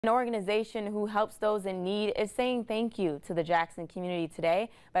An organization who helps those in need is saying thank you to the Jackson community today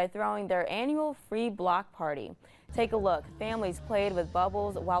by throwing their annual free block party. Take a look. Families played with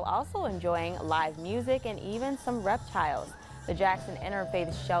bubbles while also enjoying live music and even some reptiles. The Jackson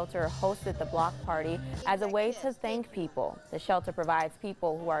Interfaith Shelter hosted the block party as a way to thank people. The shelter provides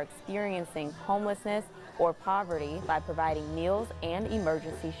people who are experiencing homelessness or poverty by providing meals and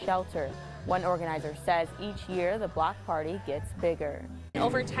emergency shelter. One organizer says each year the block party gets bigger.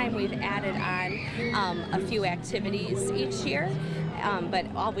 Over time, we've added on a few activities each year, but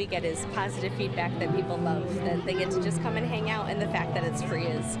all we get is positive feedback that people love, that they get to just come and hang out, and the fact that it's free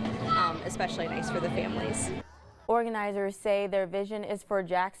is especially nice for the families. Organizers say their vision is for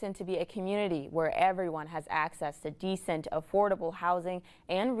Jackson to be a community where everyone has access to decent, affordable housing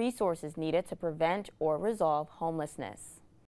and resources needed to prevent or resolve homelessness.